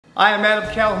I am Adam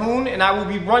Calhoun, and I will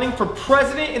be running for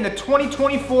president in the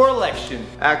 2024 election.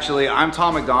 Actually, I'm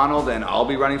Tom McDonald, and I'll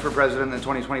be running for president in the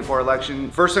 2024 election.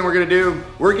 First thing we're gonna do,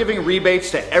 we're giving rebates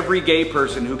to every gay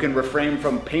person who can refrain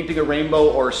from painting a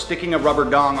rainbow or sticking a rubber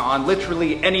dong on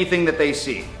literally anything that they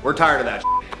see. We're tired of that.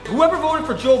 Whoever voted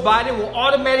for Joe Biden will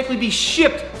automatically be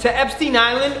shipped to Epstein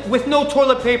Island with no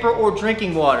toilet paper or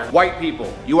drinking water. White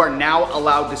people, you are now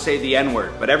allowed to say the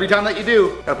N-word, but every time that you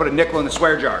do, gotta put a nickel in the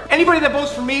swear jar. Anybody that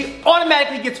votes for me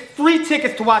automatically gets free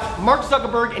tickets to watch Mark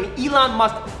Zuckerberg and Elon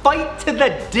Musk fight to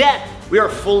the death. We are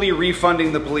fully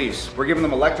refunding the police. We're giving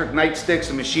them electric nightsticks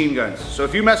and machine guns. So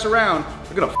if you mess around,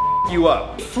 they're gonna f you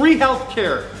up. Free health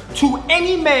care to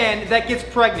any man that gets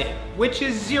pregnant, which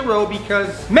is zero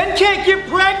because men can't get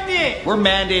pregnant. We're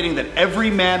mandating that every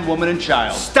man, woman, and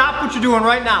child stop what you're doing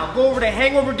right now. Go over to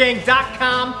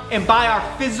hangovergang.com and buy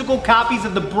our physical copies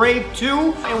of The Brave 2.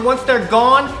 And once they're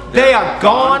gone, they are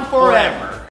gone forever.